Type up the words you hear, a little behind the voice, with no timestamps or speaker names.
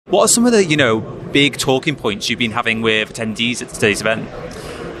What are some of the, big talking points you've been having with attendees at today's event?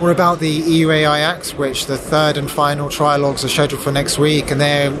 We're about the EU AI Act, which the third and final trialogues are scheduled for next week, and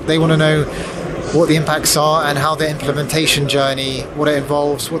they want to know what the impacts are and how the implementation journey, what it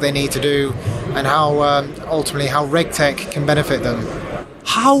involves, what they need to do, and how ultimately how RegTech can benefit them.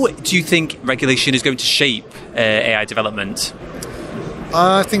 How do you think regulation is going to shape AI development?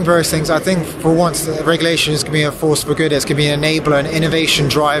 I think various things. I think for once, regulation is going to be a force for good. It's going to be an enabler, an innovation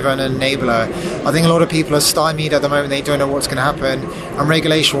driver, and an enabler. I think a lot of people are stymied at the moment. They don't know what's going to happen. And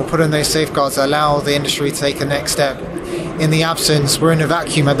regulation will put in those safeguards that allow the industry to take the next step. In the absence, we're in a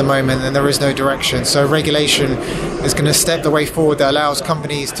vacuum at the moment and there is no direction. So regulation is going to step the way forward that allows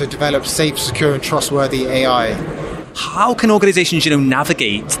companies to develop safe, secure, and trustworthy AI. How can organisations,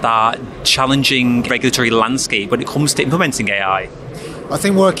 navigate that challenging regulatory landscape when it comes to implementing AI? I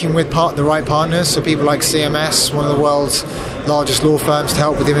think working with the right partners, so people like CMS, one of the world's largest law firms, to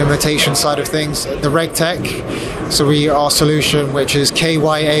help with the implementation side of things. The RegTech, so our solution, which is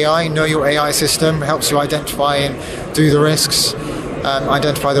KYAI, Know Your AI System, helps you identify and do the risks,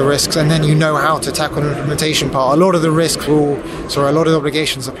 identify the risks, and then you know how to tackle the implementation part. A lot of the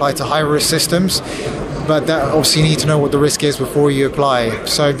obligations apply to high-risk systems, but that obviously you need to know what the risk is before you apply.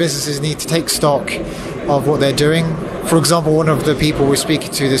 So businesses need to take stock of what they're doing. For example, one of the people we're speaking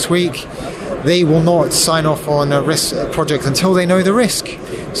to this week, they will not sign off on a risk project until they know the risk.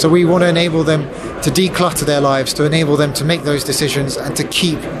 So we want to enable them to declutter their lives, to enable them to make those decisions and to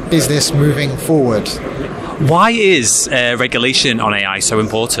keep business moving forward. Why is regulation on AI so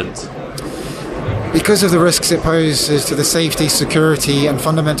important? Because of the risks it poses to the safety, security and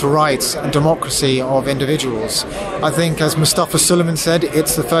fundamental rights and democracy of individuals. I think, as Mustafa Suleyman said,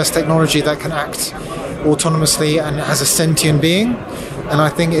 it's the first technology that can act autonomously and has a sentient being. And I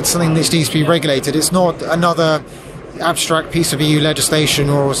think it's something that needs to be regulated. It's not another abstract piece of EU legislation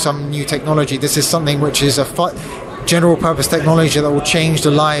or some new technology. This is something which is a general purpose technology that will change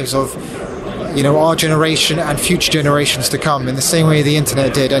the lives of our generation and future generations to come in the same way the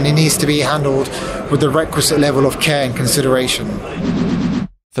internet did, and it needs to be handled with the requisite level of care and consideration.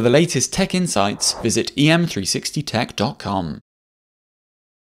 For the latest tech insights, visit em360tech.com.